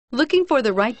Looking for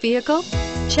the right vehicle?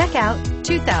 Check out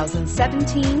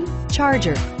 2017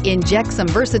 Charger. Inject some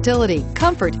versatility,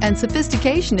 comfort, and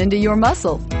sophistication into your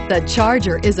muscle. The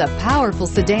Charger is a powerful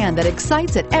sedan that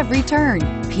excites at every turn.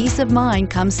 Peace of mind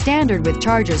comes standard with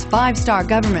Charger's 5-star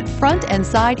government front and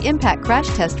side impact crash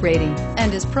test rating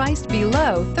and is priced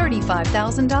below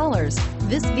 $35,000.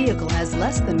 This vehicle has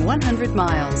less than 100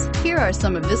 miles. Here are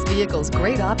some of this vehicle's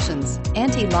great options: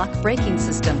 anti-lock braking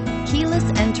system, keyless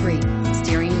entry,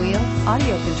 steering wheel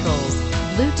audio controls,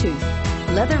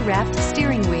 Bluetooth, leather-wrapped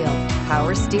steering wheel,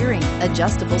 power steering,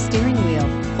 adjustable steering wheel,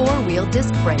 4-wheel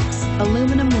disc brakes,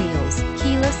 aluminum wheels,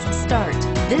 keyless start.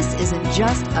 This isn't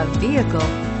just a vehicle,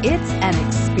 it's an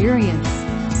experience.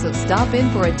 So stop in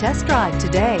for a test drive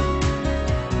today.